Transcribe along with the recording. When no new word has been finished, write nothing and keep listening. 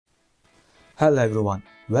Hello everyone,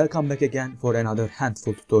 welcome back again for another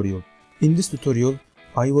handful tutorial. In this tutorial,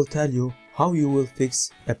 I will tell you how you will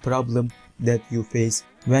fix a problem that you face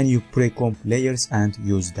when you pre-comp layers and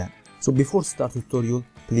use them. So before start tutorial,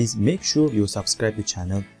 please make sure you subscribe the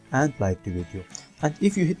channel and like the video. And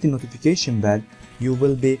if you hit the notification bell, you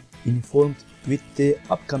will be informed with the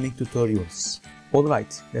upcoming tutorials.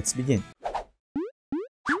 Alright, let's begin.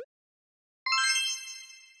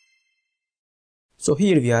 So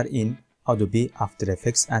here we are in Adobe After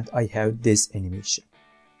Effects and I have this animation.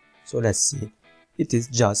 So let's see. It is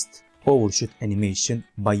just overshoot animation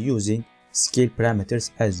by using scale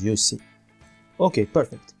parameters as you see. Okay,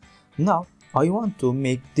 perfect. Now I want to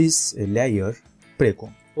make this layer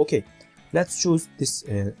Precomp. Okay, let's choose this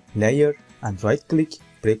layer and right click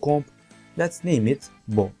Precomp. Let's name it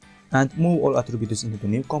Bow and move all attributes into the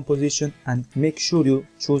new composition and make sure you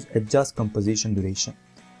choose adjust composition duration.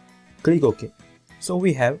 Click OK. So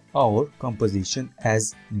we have our composition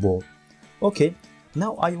as bow. Okay,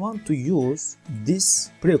 now I want to use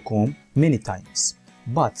this Precomp many times,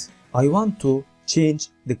 but I want to change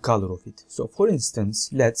the color of it. So for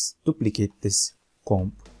instance, let's duplicate this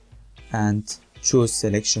comp and choose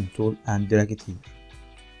selection tool and drag it here.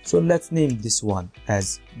 So let's name this one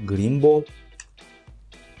as green ball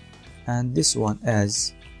and this one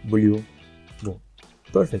as blue ball.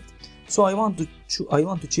 Perfect. So I want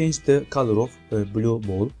to change the color of blue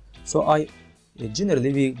ball. So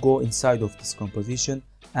generally we go inside of this composition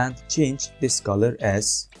and change this color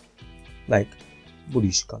as like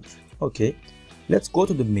bluish color. Okay, let's go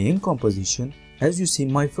to the main composition. As you see,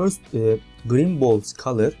 my first green ball's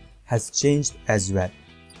color has changed as well.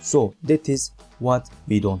 So that is what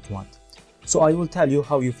we don't want. So I will tell you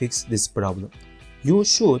how you fix this problem. You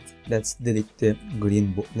should, let's delete the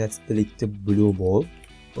green ball, let's delete the blue ball.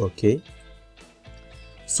 Okay,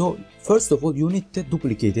 so first of all you need to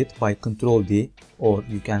duplicate it by Ctrl D, or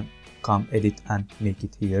you can come edit and make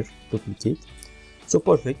it here duplicate. So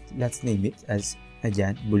perfect, let's name it as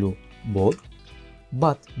again blue ball,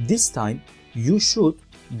 but this time you should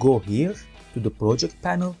go here to the project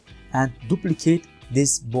panel and duplicate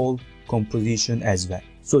this ball composition as well.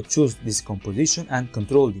 So choose this composition and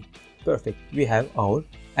Ctrl D. Perfect, we have our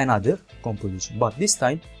another composition, but this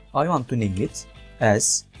time I want to name it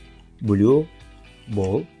as blue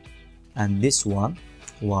ball and this one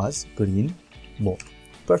was green ball.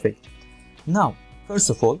 Perfect. Now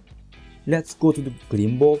first of all, let's go to the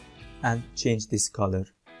green ball and change this color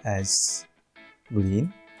as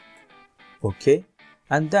green. Okay,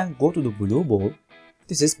 and then go to the blue ball.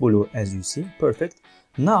 This is blue as you see. Perfect.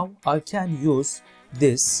 Now I can use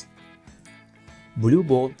this blue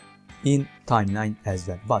ball in timeline as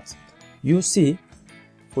well, but you see,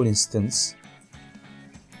 for instance,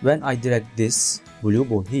 when I drag this blue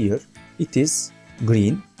ball here, it is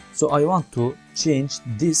green. So I want to change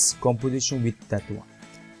this composition with that one.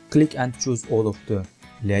 Click and choose all of the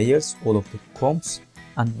layers, all of the comps,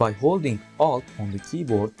 and by holding Alt on the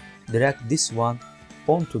keyboard, drag this one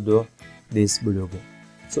onto this blue ball.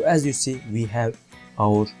 So as you see, we have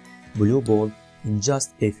our blue ball in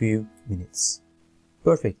just a few minutes.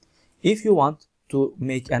 Perfect. If you want to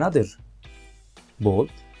make another ball,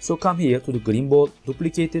 so come here to the green ball,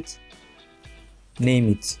 duplicate it, name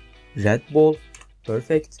it red ball.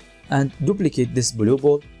 Perfect. And duplicate this blue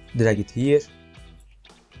ball, drag it here.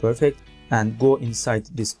 Perfect. And go inside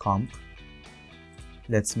this comp.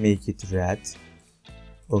 Let's make it red.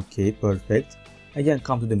 Okay, perfect. Again,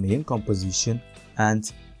 come to the main composition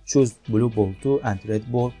and choose blue ball 2 and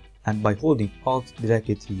red ball, and by holding Alt, drag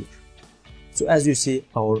it here. So as you see,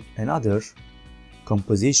 our another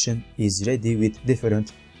composition is ready with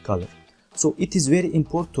different color. So it is very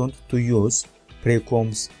important to use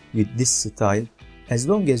pre-comps with this style. As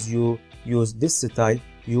long as you use this style,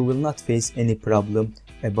 you will not face any problem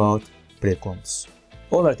about pre-comps.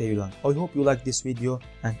 Alright everyone, I hope you like this video,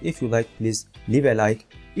 and if you like, please leave a like.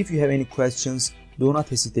 If you have any questions, do not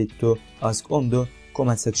hesitate to ask on the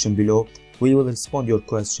comment section below. We will respond your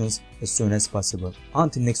questions as soon as possible.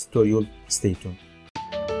 Until next tutorial, stay tuned.